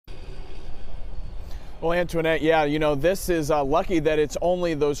Well, Antoinette, yeah, you know, this is lucky that it's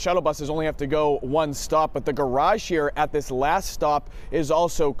only those shuttle buses only have to go one stop, but the garage here at this last stop is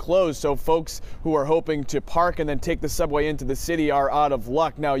also closed. So folks who are hoping to park and then take the subway into the city are out of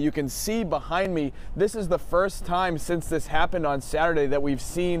luck. Now, you can see behind me, this is the first time since this happened on Saturday that we've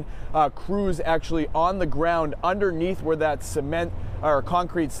seen crews actually on the ground underneath where that cement or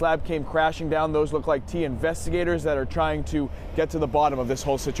concrete slab came crashing down. Those look like T investigators that are trying to get to the bottom of this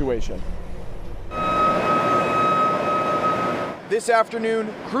whole situation. This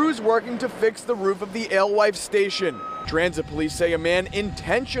afternoon, crews working to fix the roof of the Alewife Station. Transit police say a man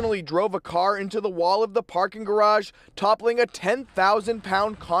intentionally drove a car into the wall of the parking garage, toppling a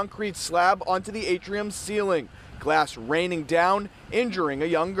 10,000-pound concrete slab onto the atrium ceiling. Glass raining down, injuring a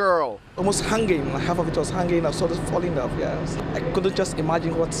young girl. Almost hanging, half of it was hanging, I saw it falling off, yes. I couldn't just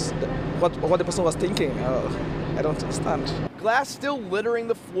imagine what the person was thinking. I don't understand. Glass still littering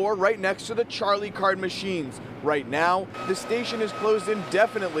the floor right next to the Charlie card machines. Right now, the station is closed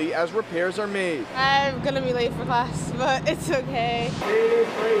indefinitely as repairs are made. I'm gonna be late for class, but it's okay.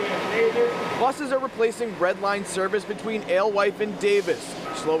 Buses are replacing red line service between Alewife and Davis,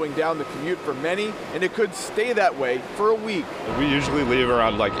 slowing down the commute for many, and it could stay that way for a week. We usually leave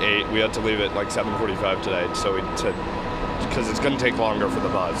around like 8. We had to leave at like 7:45 today, so because it's going to take longer for the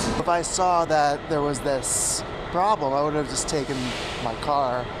bus. If I saw that there was this problem, I would have just taken my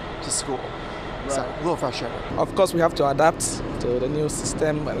car to school. Right. So a little frustrating. Of course, we have to adapt to the new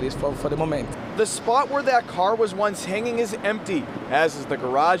system, at least for the moment. The spot where that car was once hanging is empty, as is the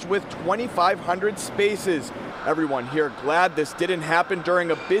garage with 2,500 spaces. Everyone here glad this didn't happen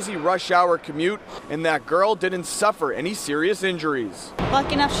during a busy rush hour commute, and that girl didn't suffer any serious injuries.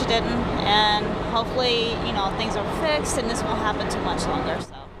 Lucky enough she didn't, and hopefully, you know, things are fixed and this won't happen too much longer.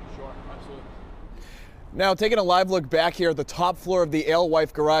 So. Now, taking a live look back here at the top floor of the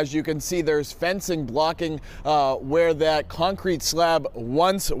Alewife garage, you can see there's fencing blocking where that concrete slab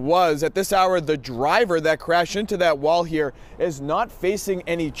once was. At this hour, the driver that crashed into that wall here is not facing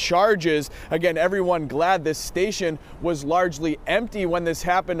any charges. Again, everyone glad this station was largely empty when this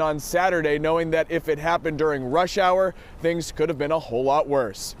happened on Saturday, knowing that if it happened during rush hour, things could have been a whole lot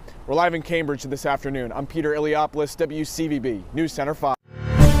worse. We're live in Cambridge this afternoon. I'm Peter Iliopoulos, WCVB News Center 5.